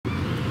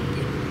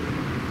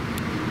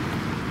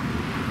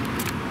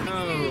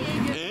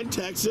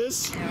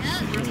Texas.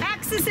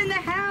 Texas in the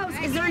house.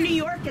 Is there New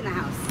York in the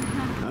house?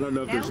 I don't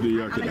know if there's New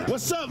York in the house.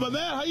 What's up, my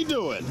man? How you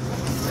doing?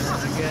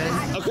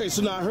 Good. Okay,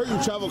 so now I heard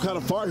you travel kind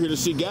of far here to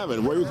see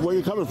Gavin. Where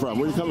you coming from?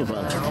 Where you coming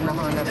from?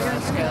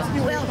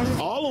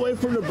 Nebraska. All the way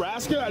from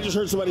Nebraska? I just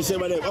heard somebody say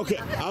my name. Okay,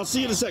 I'll see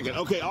you in a second.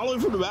 Okay, all the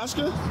way from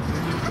Nebraska?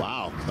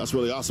 Wow, that's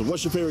really awesome.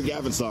 What's your favorite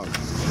Gavin song?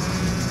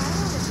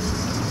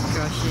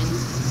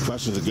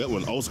 Question's a good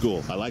one. Old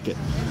school. I like it.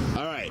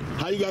 All right.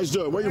 How you guys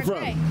doing? Where you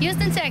from?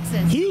 Houston,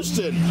 Texas.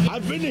 Houston.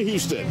 I've been to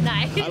Houston.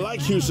 Nice. I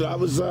like Houston. I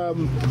was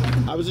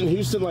in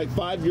Houston like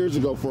 5 years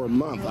ago for a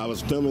month. I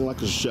was filming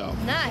like a show.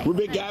 Nice. We're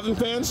big Gavin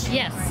fans?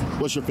 Yes.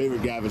 What's your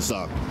favorite Gavin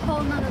song?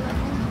 Whole nother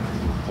level.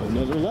 Whole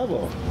nother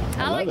level.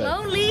 I like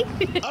Lonely.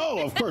 Oh,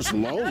 of course,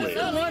 Lonely.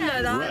 That's the one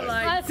that I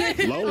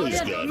like.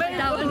 Lonely's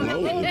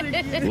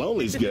good.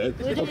 Lonely's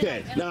good.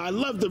 Okay, now I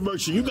love the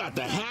merch. You got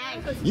the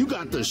hat, you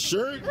got the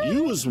shirt,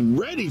 you was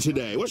ready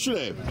today. What's your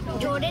name?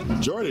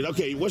 Jordan. Jordan,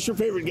 okay, what's your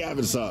favorite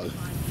Gavin song?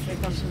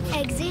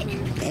 Exit.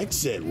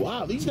 Exit.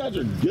 Wow, these guys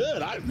are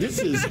good.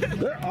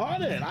 They're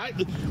on it.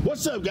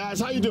 What's up, guys?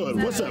 How you doing?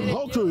 What's up?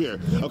 Whole crew here.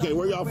 Okay,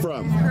 where y'all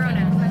from?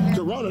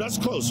 Corona, that's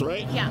close,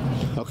 right? Yeah.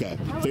 Okay,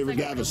 favorite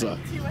Gavin song?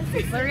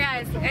 Little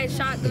guys, hey,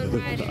 shotgun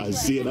riding. I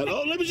see it.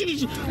 Oh, let me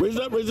see. Raise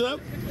it up, raise it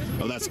up.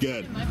 Oh, that's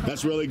good.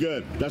 That's really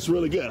good. That's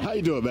really good. How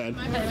you doing, man?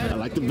 I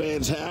like the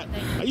Vans hat.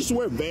 I used to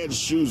wear Vans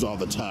shoes all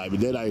the time,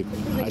 and then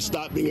I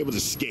stopped being able to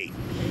skate,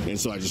 and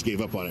so I just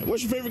gave up on it.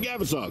 What's your favorite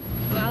Gavin song?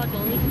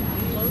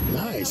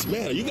 Nice,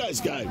 man. You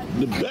guys got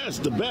the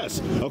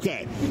best.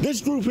 Okay,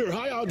 this group here,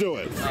 how y'all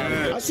doing?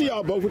 I see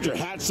y'all both with your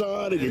hats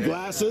on and your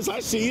glasses. I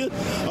see you.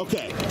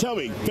 Okay, tell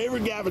me,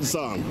 favorite Gavin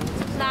song?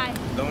 Lie.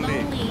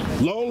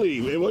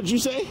 Lonely. And what'd you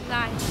say?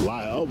 Lie.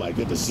 Lie. Oh my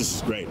goodness, this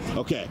is great.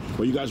 Okay,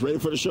 well, you guys ready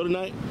for the show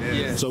tonight?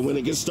 Yes. So when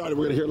it gets started,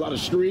 we're gonna hear a lot of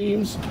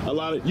screams, a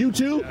lot of you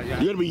too. You're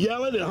gonna be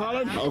yelling and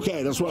hollering.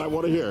 Okay, that's what I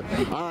want to hear.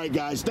 All right,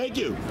 guys, thank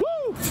you.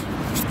 Woo!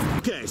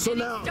 Okay, so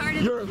now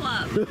you're. Wait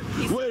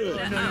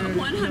a minute.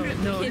 100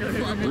 kid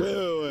club.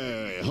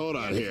 Wait. Hold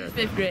on here.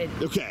 5th grade.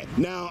 Okay,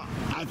 now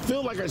I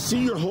feel like I see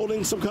you're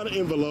holding some kind of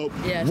envelope.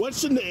 Yes.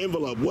 What's in the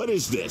envelope? What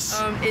is this?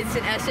 It's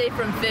an essay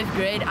from 5th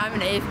grade. I'm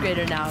an 8th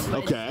grader now.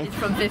 Okay. It's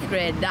from 5th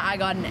grade that I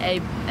got an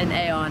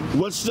A on.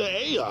 What's the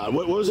A on?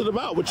 What was it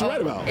about? What you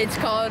write about? It's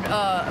called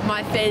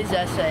my phase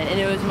essay, and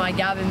it was my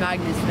Gavin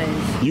Magnus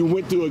phase. You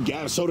went through a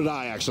Gavin. So did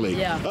I, actually.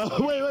 Yeah.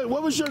 Wait.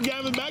 What was your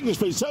Gavin Magnus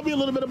phase? Tell me a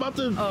little bit about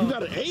the. You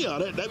got an A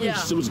on it. That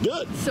means it was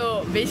good.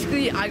 So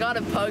basically, I got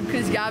a pug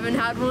because Gavin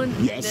had one.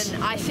 Yes.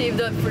 And then I saved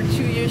up for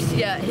 2 years to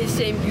get his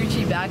same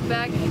Gucci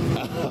backpack.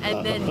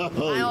 And then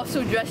I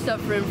also dressed up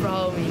for him for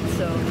Halloween.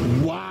 So.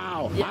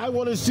 Wow. Yeah. I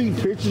want to see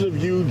pictures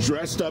of you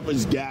dressed up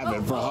as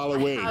Gavin for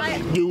Halloween.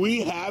 Do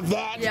we have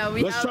that? Yeah,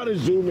 Let's try to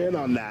zoom in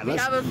on that. We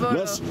have a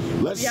photo.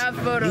 We have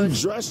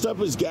photos. You dressed up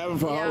as Gavin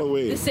for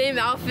Halloween. The same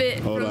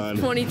outfit from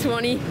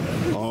 2020.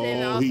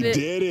 Oh, he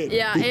did it.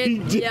 Yeah, he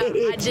did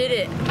it. I did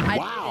it.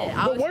 Wow.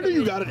 No wonder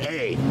you got an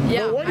A.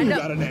 Yeah, no wonder you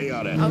got an A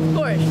on it. Of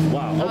course.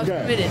 Wow.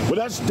 Okay. Well,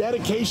 that's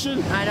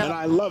dedication. I know. And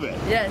I love it.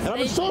 Yes. And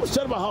I'm so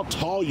upset about how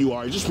tall you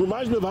are. It just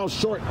reminds me of how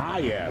short I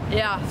am.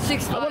 Yeah,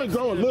 6'5". I want to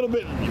grow a little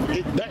bit,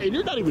 and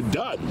you're not even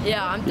done.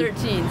 Yeah, I'm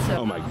 13. So.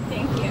 Oh my.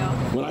 Thank you.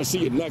 When I see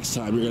you next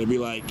time, you're gonna be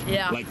like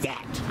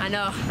that. I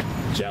know.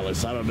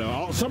 Jealous. I don't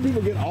know. Some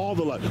people get all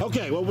the luck.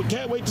 Okay. Well, we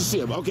can't wait to see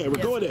him. Okay,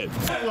 we're going in.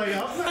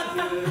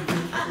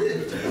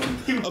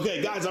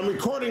 Okay, guys, I'm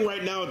recording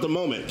right now at the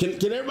moment. Can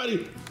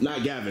everybody?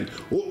 Not Gavin.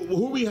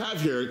 Who we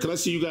have here? Can I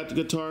see you got the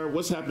guitar?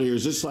 What's happening here?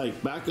 Is this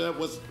like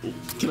backup?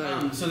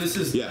 So this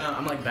is.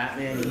 I'm like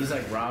Batman. He's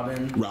like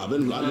Robin.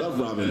 Robin. I love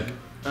Robin.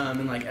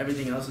 And like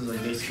everything else is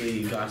like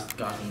basically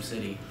Gotham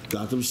City.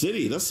 Gotham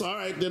City. That's all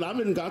right. Then I'm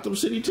in Gotham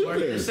City too. We're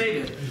here to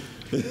save it.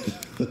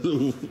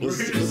 We're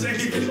here to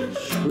save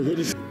it. We're here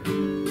to.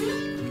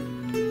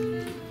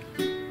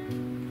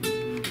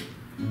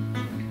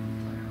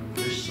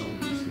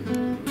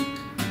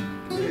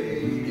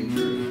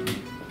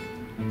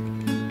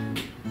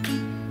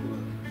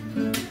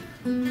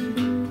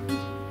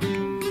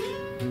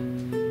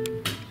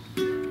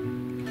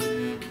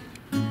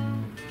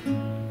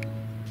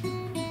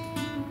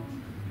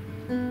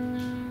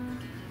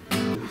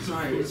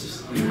 Sorry, it's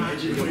just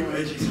magic. Where are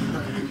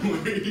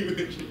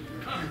you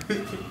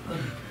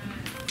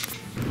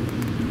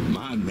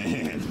My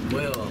man.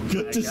 Will.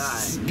 Good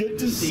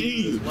to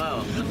see you.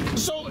 Well.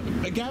 So,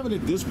 Gavin,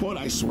 at this point,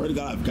 I swear to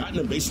God, I've gotten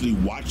to basically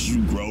watch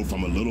you grow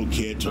from a little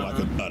kid to like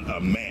a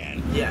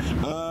man. Yeah.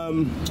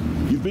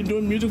 You've been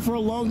doing music for a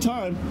long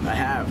time. I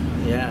have.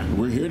 Yeah.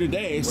 We're here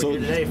today. We're here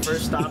today.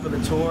 First stop of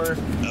the tour.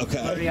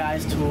 Okay. Blurry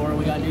Eyes tour.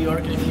 We got New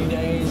York in a few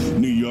days.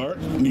 New York.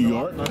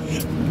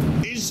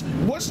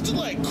 What's the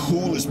like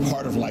coolest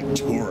part of like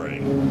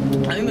touring?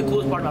 I think the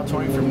coolest part about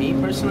touring for me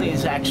personally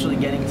is actually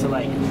getting to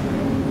like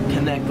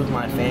connect with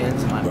my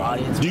fans and my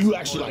audience. Do you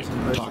actually like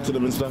talk to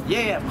them and stuff?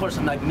 Yeah, of course.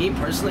 I'm like me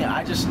personally.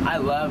 I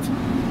love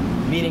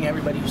meeting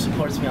everybody who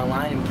supports me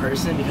online in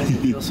person because it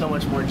feels so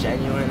much more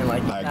genuine and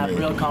like have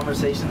real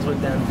conversations with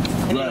them.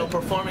 And you know,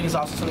 performing is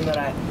also something that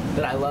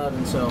I love,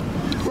 and so.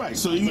 Right,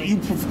 so you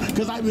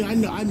because I mean, I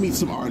know I meet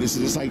some artists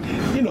and it's like,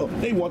 you know,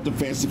 they want the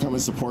fans to come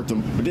and support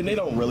them, but then they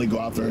don't really go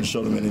out there and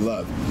show them any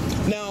love.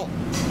 Now,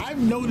 I've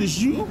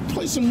noticed you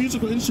play some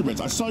musical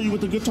instruments. I saw you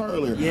with the guitar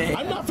earlier. Yeah.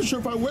 I'm not for sure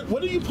if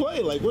what do you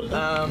play? Like what?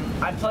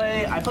 I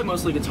play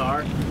mostly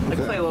guitar. I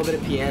can play a little bit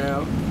of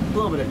piano, a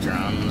little bit of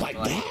drums.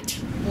 Like that?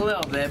 A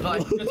little bit, but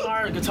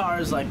like guitar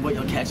is like what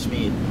you'll catch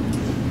me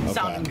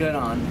sounding good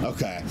on.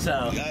 Okay.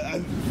 So,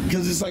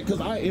 because it's like,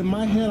 in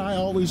my head, I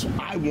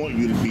want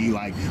you to be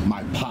like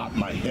my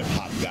hip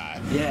hop guy.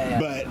 Yeah.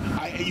 But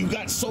you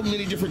got so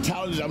many different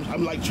talents.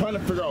 I'm like trying to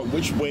figure out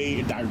which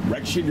way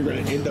direction you're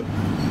going to end up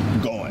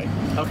going.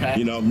 Okay.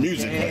 You know,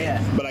 musically.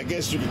 Yeah. But I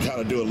guess you can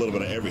kind of do a little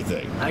bit of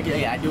everything. I do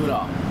it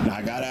all. Now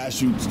I gotta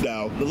ask you.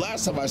 Now, the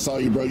last time I saw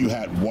you, bro, you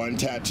had one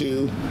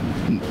tattoo.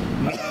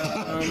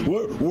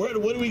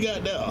 What do we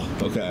got now?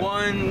 Okay.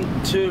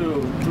 1,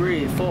 2,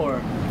 3,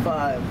 4,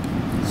 5,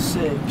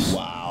 6.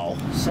 Wow.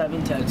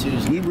 7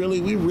 tattoos. We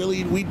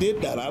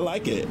did that. I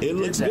like it. It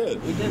looks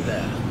good. We did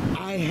that.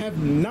 I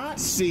have not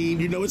seen,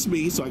 you know, it's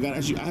me, so I gotta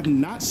ask you, I have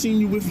not seen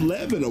you with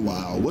Lev in a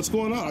while. What's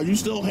going on? Are you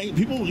still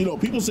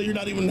people say you're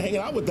not even hanging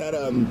out with that,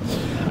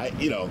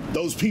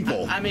 those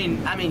people. I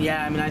mean,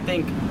 I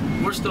think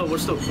we're still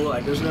cool.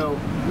 Like, there's no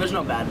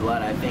bad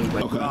blood, I think.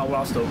 Like, we're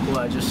all still cool.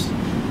 I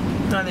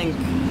think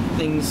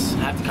things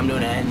have to come to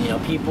an end. You know,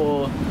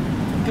 people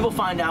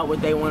find out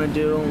what they want to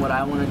do and what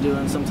I want to do,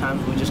 and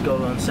sometimes we just go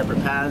on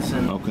separate paths,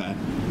 and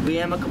we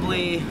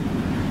amicably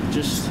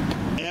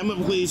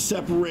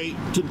separate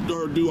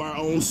or do our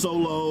own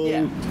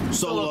solo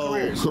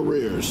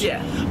careers.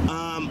 Yeah.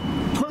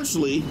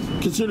 Personally,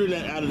 considering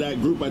that out of that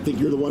group, I think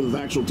you're the one with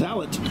actual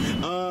talent.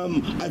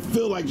 I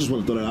feel like, just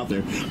want to throw that out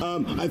there.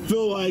 I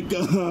feel like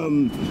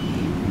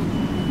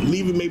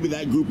leaving maybe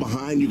that group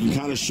behind, you can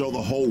kind of show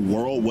the whole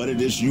world what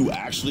it is you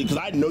actually, because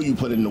I know you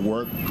put in the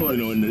work, you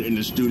know, in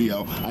the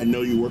studio. I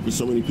know you work with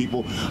so many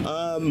people.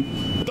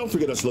 But don't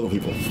forget us little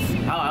people.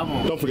 Oh, I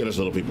won't. Don't forget us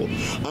little people.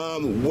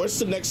 What's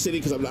the next city,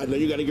 because I know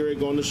you got to get ready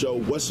to go on the show.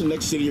 What's the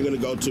next city you're going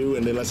to go to,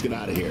 and then let's get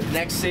out of here.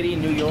 Next city,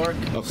 New York.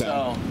 Okay.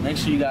 So make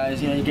sure you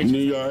guys, you get New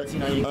York. Tickets,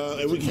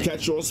 and we can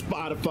catch you on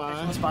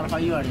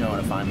Spotify. You already know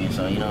where to find me,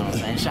 so you know what I'm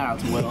saying. Shout out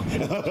to Will.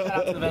 Shout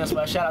out to the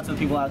Venezuela. Shout out to the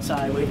people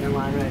outside waiting in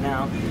line right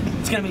now.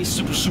 It's gonna be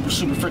super, super,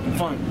 super freaking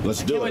fun.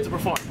 Let's do it. Can't wait to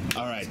perform.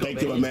 All right,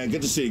 thank you, my man.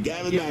 Good to see you.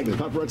 Gavin Magnus,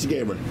 Paparazzi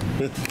Gamer.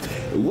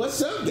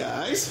 What's up,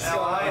 guys?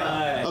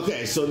 Hi.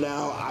 Okay, so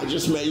now I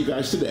just met you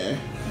guys today.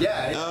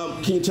 Yeah.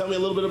 Can you tell me a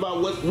little bit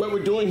about what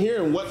we're doing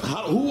here and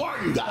who are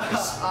you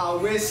guys?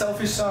 We're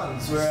Selfish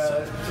Sons. We're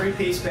a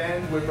 3-piece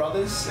band. We're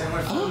brothers, and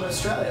we're from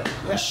Australia.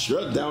 Yeah.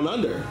 Sure, down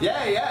under.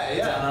 Yeah.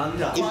 Down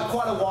under.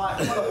 Quite a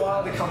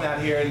while to come out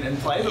here and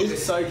play, but we're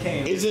so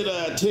keen. Is it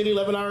a 10,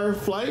 11-hour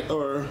flight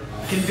or?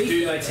 Can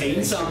be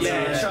 13 something.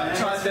 Yeah,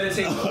 try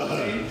 13,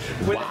 14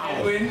 with a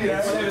headwind,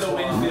 whatever the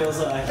wind feels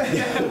like.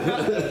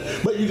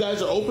 But you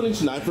guys are opening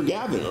tonight for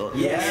Gavin.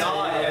 Yes.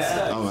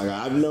 Oh my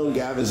God, I've known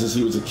Gavin since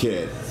he was a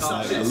kid.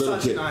 Such a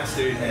nice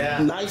dude.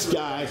 Yeah. Nice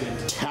guy,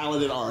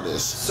 talented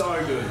artist.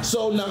 So good.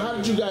 So now, how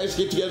did you guys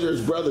get together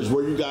as brothers?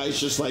 Were you guys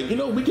just like,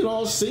 we can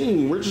all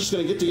sing, we're just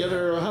gonna get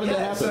together? How did that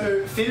happen?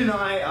 So Finn and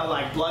I are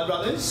like blood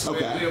brothers.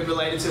 Okay. We're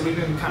related to. We've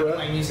been kind of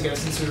playing music ever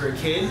since we were a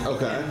kid.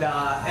 Okay.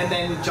 And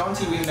then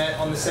Jonty we met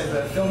on the set of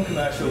a film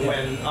commercial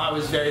when I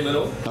was very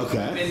little.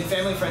 Okay. We've been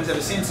family friends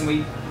ever since, and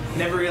we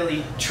never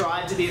really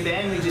tried to be a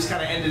band. We just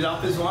kind of ended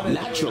up as one.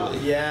 Naturally.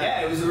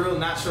 Yeah, it was a real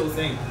natural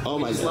thing. Oh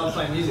my God. We just love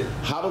playing music.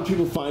 How do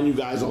people find you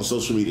guys on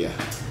social media?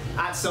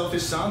 At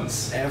Selfish Sons.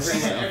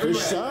 Selfish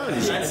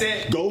Sons. That's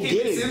it. Go Keep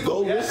get it it.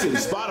 simple. Go listen.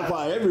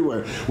 Spotify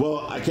everywhere.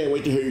 Well, I can't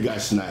wait to hear you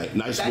guys tonight.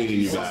 Nice meeting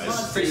you guys.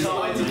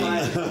 All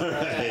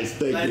right.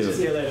 Thank you.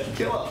 See you later.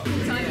 Kill up. So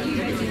you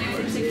guys do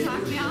that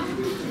TikTok now?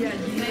 Yeah,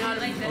 you know,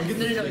 like this.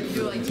 No, you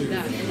do it like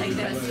that. Like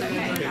this?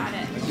 Okay, got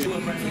it.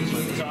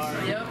 Guitar,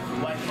 Yep.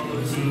 white polo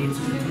jeans,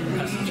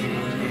 custom chain,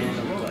 and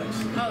a Rolex.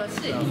 Oh, that's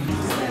sick.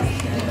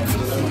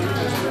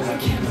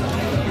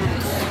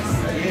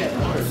 Yeah, of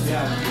course.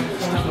 Yeah.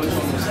 Tell me which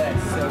one to say.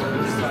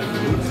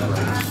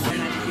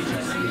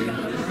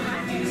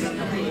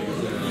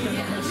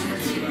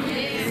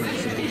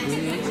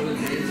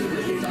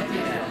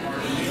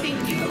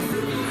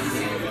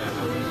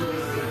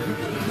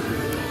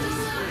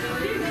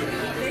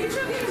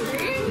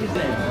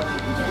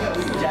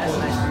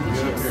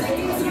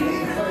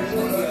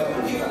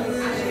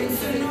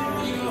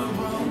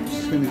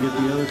 Gonna get the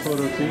other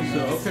photo too, so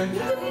okay.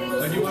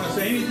 When you want to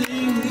say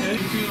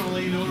anything, I'll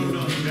let you know what I'm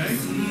doing, okay?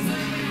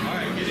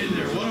 Alright, get in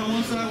there. One on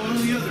one side, one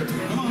on the other.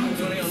 Come on. He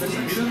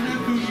doesn't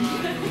have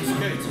cookies.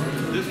 Okay,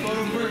 this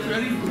photo first.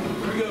 Ready? Here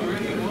we go.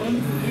 Ready?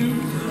 1,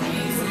 2,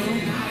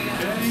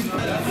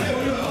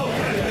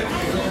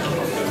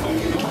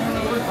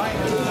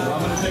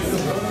 I'm gonna take the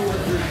photo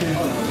with your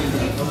camera.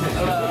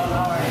 Hello,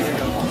 how are you?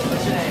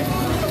 What's your name?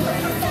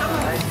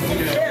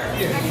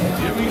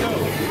 Here we go.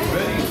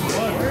 Ready?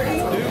 1,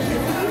 2,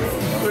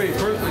 3.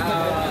 Perfect.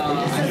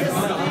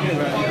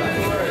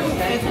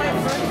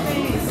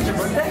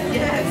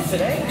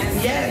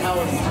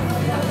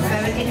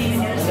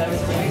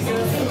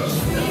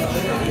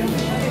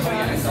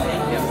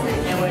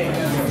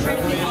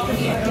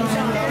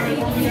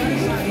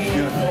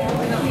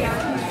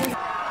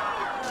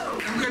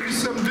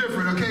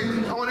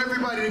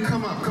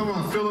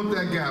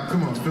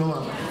 come on, fill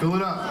up. Fill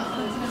it up.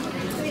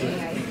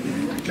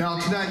 Now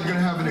tonight you're gonna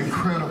have an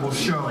incredible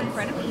show.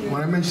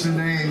 When I mention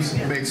the names,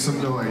 make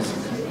some noise.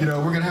 You know,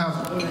 we're gonna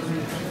have,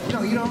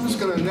 I'm just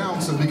gonna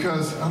announce them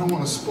because I don't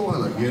want to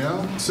spoil it, you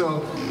know?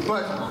 So,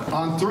 but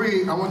on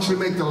 3, I want you to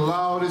make the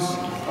loudest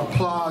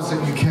applause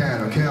that you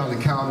can, okay? On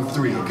the count of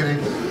 3, okay?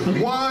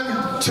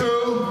 1,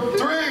 2,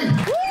 3!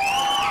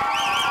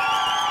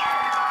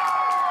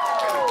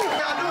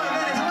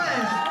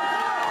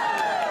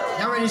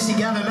 Y'all ready to see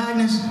Gavin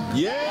Magnus?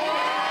 Yeah!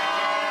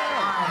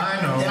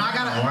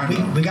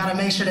 Then we gotta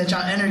make sure that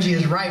y'all energy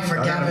is right for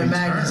Gavin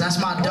Magnus. That's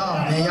my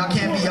dog, man. Y'all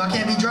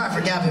can't be dry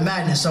for Gavin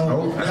Magnus.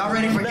 So y'all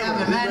ready for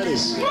Gavin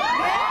Magnus? All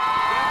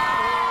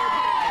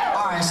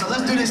right, so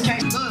let's do this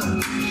case. Look,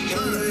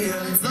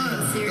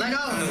 let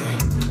go.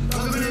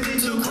 Welcome to the big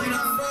two clean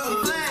up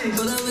flags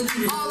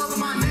all over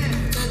my neck.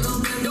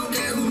 Don't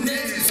care who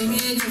next. Yeah.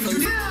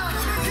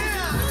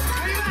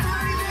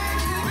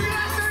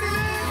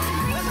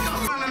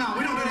 No,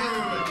 we don't do that.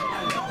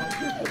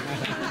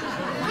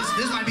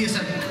 This might be a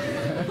second.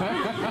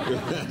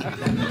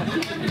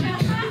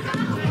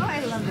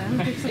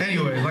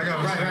 Anyway, like I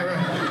was saying,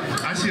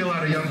 I see a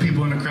lot of young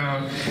people in the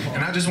crowd,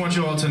 and I just want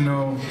you all to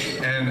know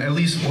and at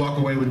least walk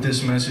away with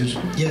this message.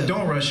 Yeah.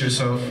 Don't rush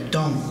yourself.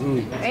 Don't.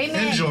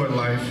 Amen. Enjoy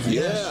life.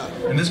 Yeah.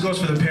 And this goes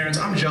for the parents.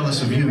 I'm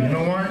jealous of you. You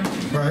know why?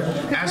 Right.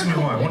 Ask me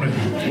why. One of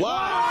you.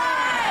 Why?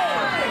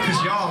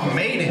 Because y'all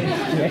made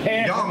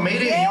it. Y'all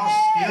made it and y'all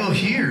still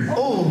here.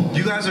 Oh.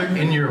 You guys are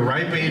in your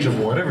ripe age of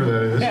whatever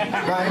that is.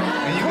 Right.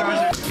 And you guys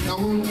are... Now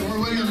we're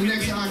waiting on the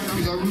next act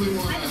because I really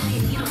want to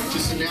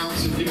just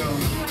announce it, in the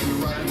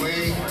right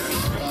way.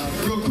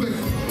 Real quick,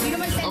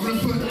 I'm going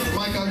to put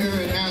Mike out here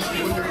and ask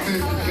what their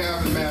favorite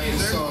Gavin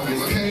Magnus song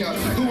is, okay?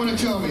 Who want to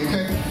tell me,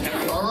 okay?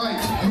 All right,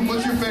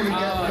 what's your favorite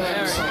Gavin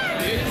Magnus song?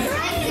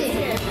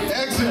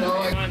 Exit, all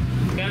right.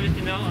 Gavin,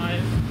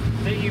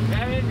 thank you,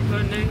 Gavin, for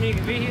letting me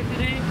be here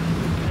today,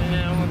 and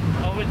I will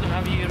always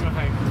have you in my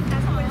heart.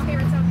 That's what his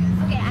favorite song is.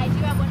 Okay, I do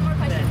have one more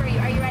question for you.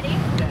 Are you ready?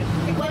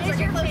 What is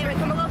your favorite?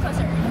 Come a little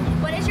closer.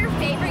 What is your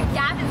favorite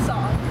Gavin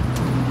song?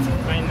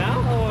 Right now,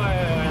 or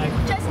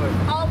just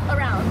all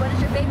around? What is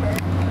your favorite?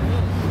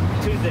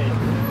 Tuesday.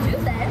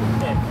 Tuesday?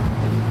 Yeah.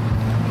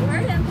 You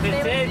heard him.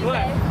 Today,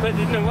 what? But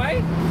you know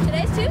why?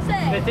 Today's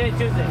Tuesday. Today's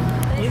Tuesday.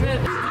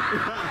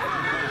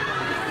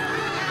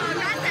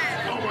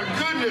 Oh my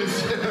goodness!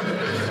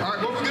 All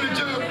right, what we're gonna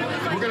do?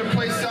 We're gonna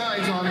play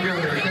sides all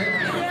together, okay?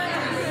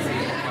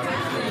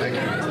 Thank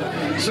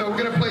you. So we're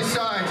gonna play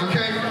sides,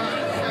 okay?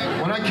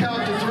 When I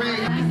count to 3.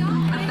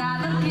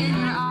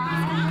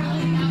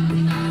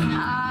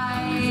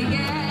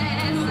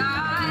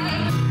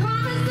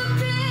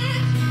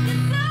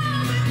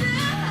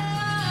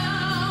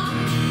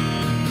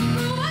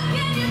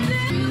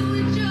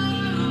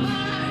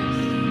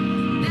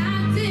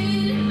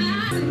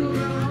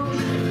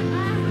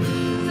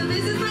 So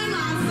this is my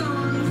last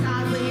song.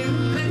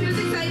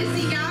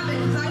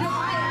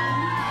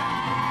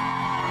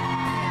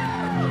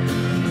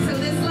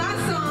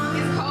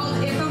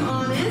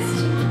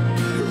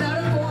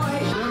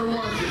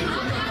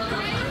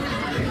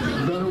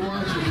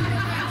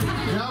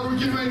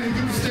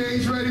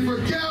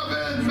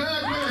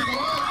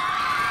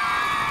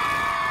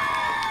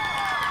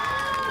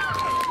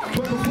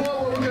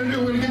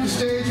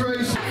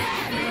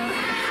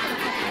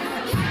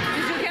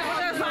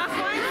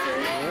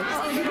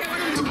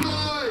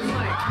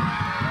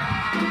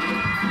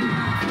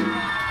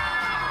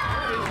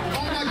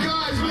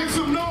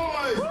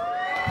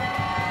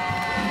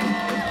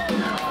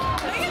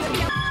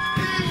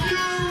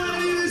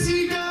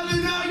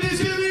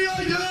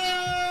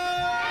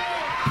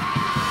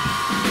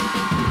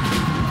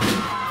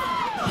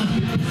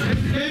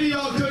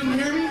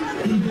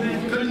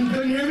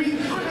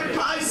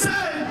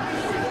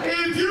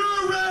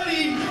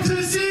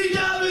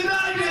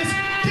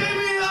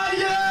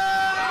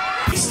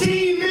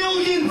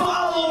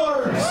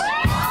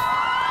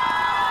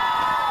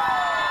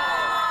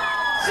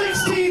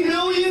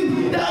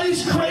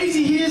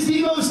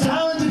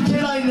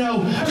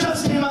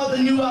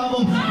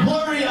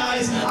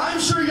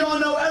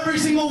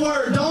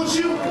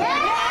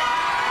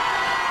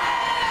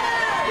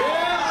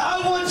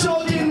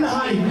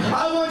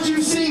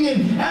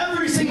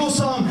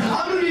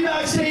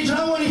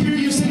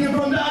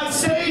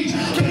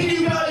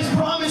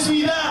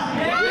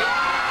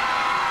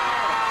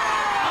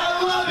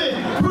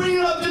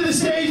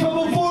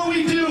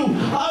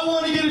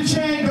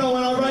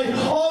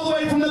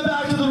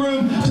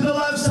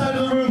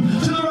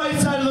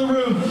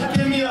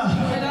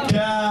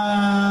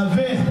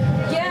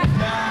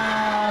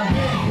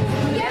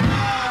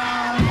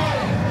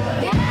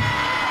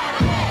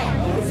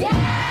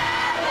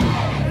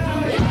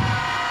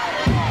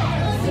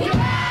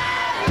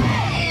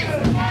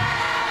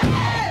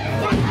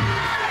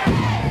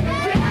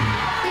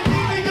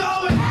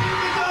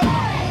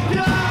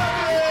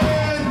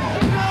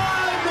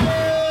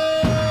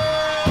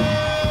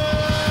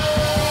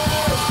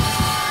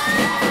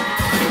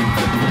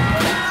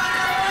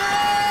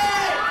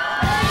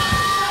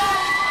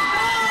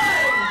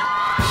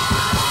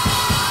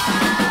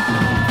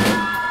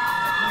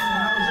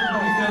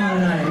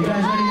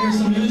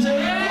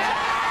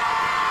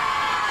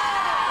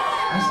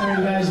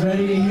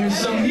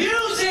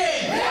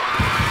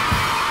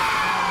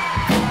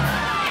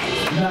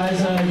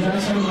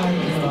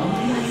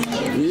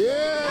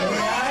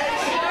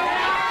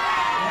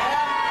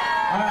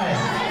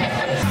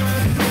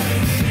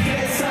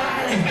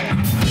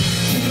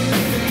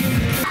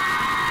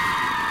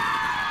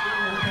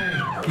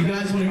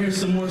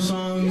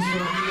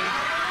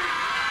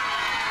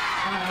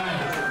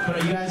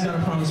 But you guys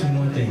gotta promise me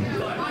one thing.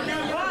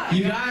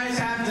 You guys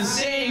have to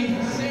sing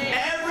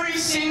every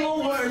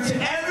single word to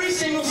every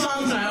single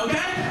song tonight,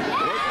 okay?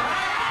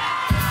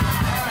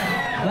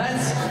 Alright,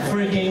 let's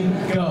freaking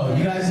go.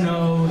 You guys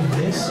know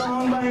this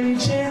song by any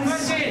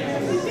chance?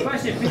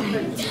 Question.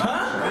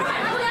 Huh?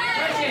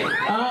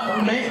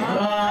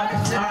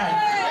 Alright.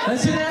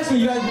 Let's do the next one.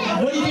 You guys,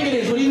 what do you think it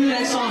is? What do you think the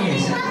next song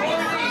is? Okay,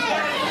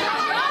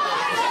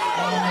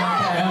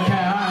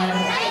 alright.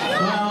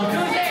 Well,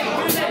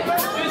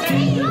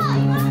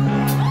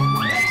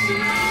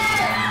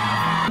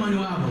 my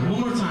new album. One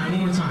more time.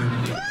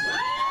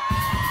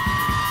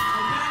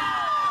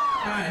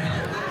 Alright.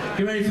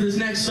 You ready for this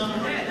next song?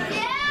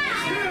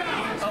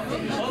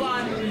 Hold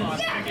on.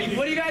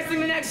 What do you guys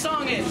think the next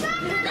song is?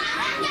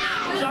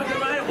 Chocolate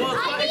Rider? Well,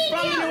 it's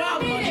from the new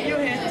album. I'll give you a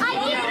hint.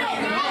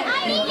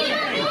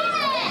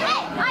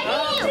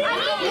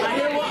 I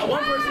hear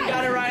one person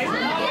got it right.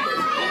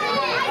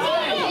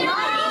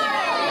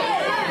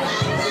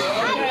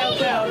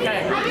 Okay.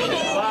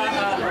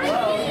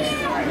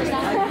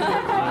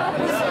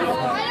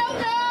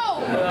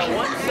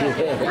 One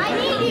second. I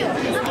need you.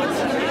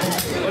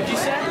 What'd you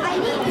say? I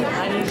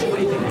need you.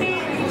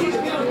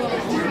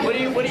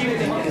 What do you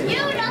think? You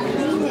don't.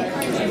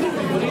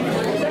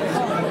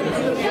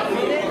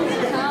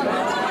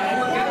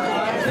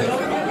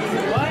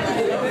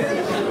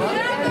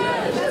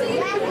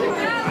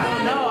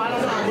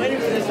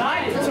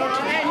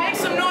 Hey, make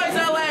some noise,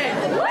 LA!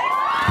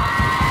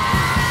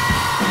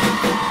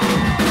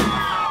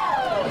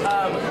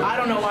 I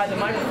don't know why the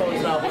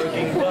microphone's not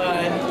working,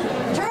 but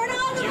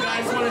you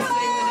guys want to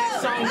sing the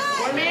next song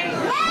for me?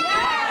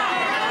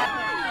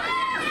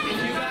 If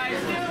you guys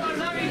do, I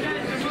love you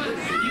guys so much.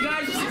 You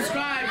guys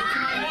subscribe to my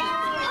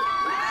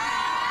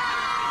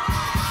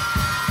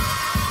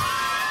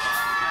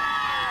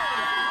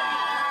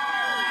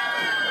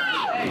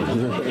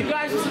If you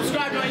guys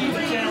subscribe to my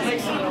YouTube channel, make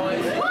some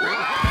noise.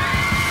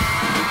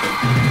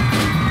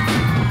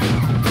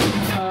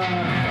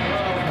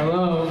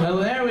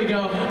 Hello, there we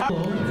go.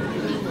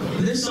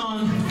 This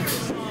song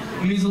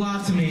means a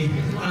lot to me.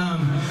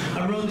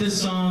 I wrote this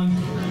song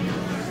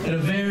at a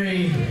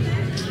very,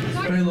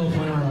 very low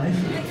point in my life,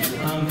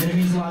 and it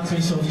means a lot to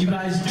me. So if you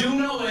guys do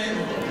know it,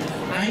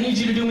 I need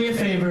you to do me a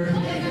favor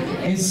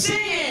and sing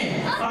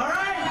it. All right.